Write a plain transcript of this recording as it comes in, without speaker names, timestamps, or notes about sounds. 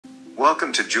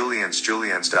Welcome to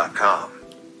Julians.com.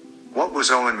 What was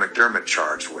Eoghan McDermott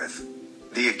charged with?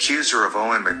 The accuser of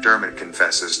Eoghan McDermott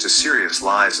confesses to serious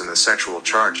lies in the sexual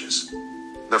charges.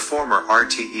 The former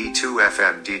RTE 2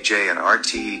 FM DJ and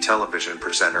RTE television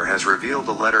presenter has revealed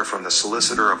a letter from the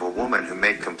solicitor of a woman who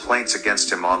made complaints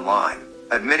against him online,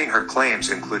 admitting her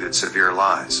claims included severe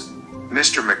lies.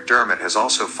 Mr. McDermott has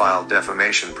also filed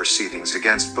defamation proceedings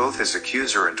against both his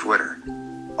accuser and Twitter.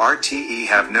 RTE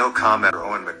have no comment.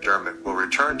 Eoghan McDermott will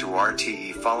return to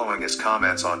RTE following his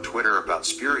comments on Twitter about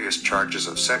spurious charges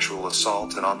of sexual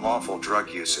assault and unlawful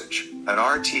drug usage, an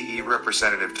RTE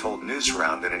representative told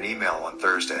Newsround in an email on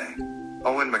Thursday.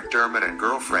 Eoghan McDermott and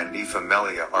girlfriend Aoife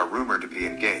Melia are rumored to be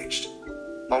engaged.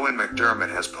 Eoghan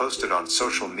McDermott has posted on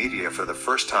social media for the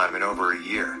first time in over a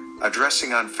year,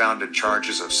 addressing unfounded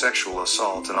charges of sexual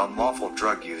assault and unlawful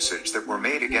drug usage that were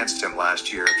made against him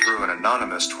last year through an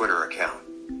anonymous Twitter account.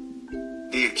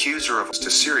 The accuser of to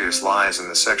serious lies in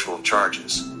the sexual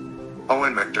charges.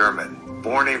 Eoghan McDermott,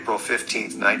 born April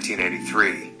 15,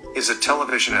 1983, is a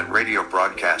television and radio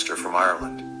broadcaster from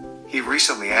Ireland. He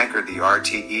recently anchored the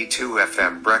RTE 2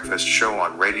 FM breakfast show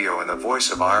on radio and the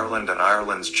Voice of Ireland and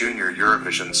Ireland's Junior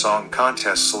Eurovision Song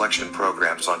Contest selection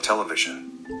programs on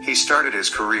television. He started his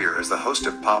career as the host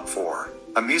of Pop 4,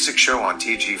 a music show on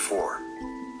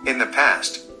TG4. In the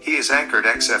past, he has anchored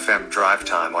XFM Drive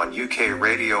Time on UK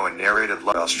radio and narrated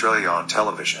Love Australia on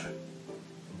television.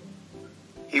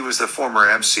 He was the former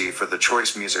MC for the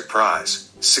Choice Music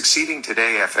Prize, succeeding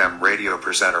Today FM radio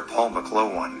presenter Paul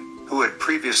McLowan, who had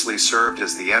previously served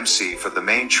as the MC for the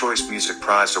main Choice Music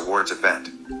Prize Awards event.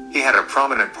 He had a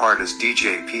prominent part as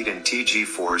DJ Pete in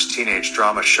TG4's teenage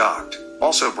drama Shocked,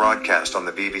 also broadcast on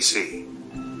the BBC.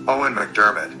 Eoghan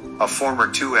McDermott, a former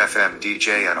 2FM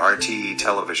DJ and RTE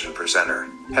television presenter,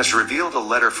 has revealed a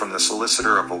letter from the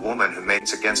solicitor of a woman who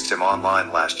made against him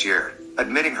online last year,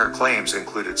 admitting her claims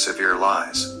included severe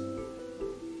lies.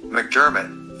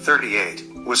 McDermott,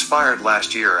 38, was fired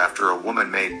last year after a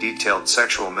woman made detailed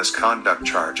sexual misconduct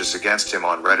charges against him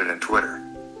on Reddit and Twitter.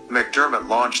 McDermott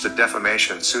launched a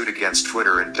defamation suit against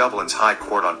Twitter in Dublin's High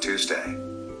Court on Tuesday.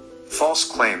 False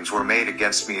claims were made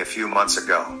against me a few months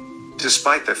ago.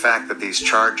 Despite the fact that these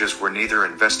charges were neither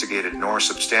investigated nor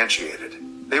substantiated,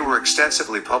 they were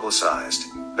extensively publicized,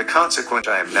 the consequence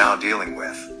I am now dealing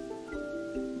with.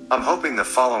 I'm hoping the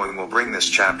following will bring this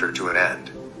chapter to an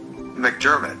end.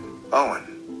 McDermott,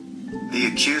 Eoghan. The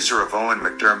accuser of Eoghan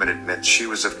McDermott admits she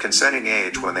was of consenting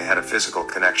age when they had a physical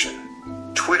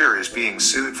connection. Twitter is being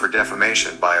sued for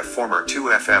defamation by a former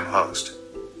 2FM host.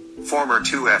 Former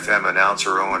 2FM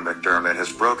announcer Eoghan McDermott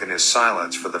has broken his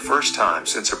silence for the first time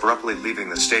since abruptly leaving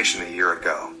the station a year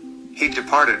ago. He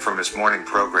departed from his morning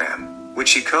program,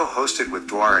 which he co-hosted with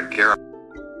Dwar and Garrett.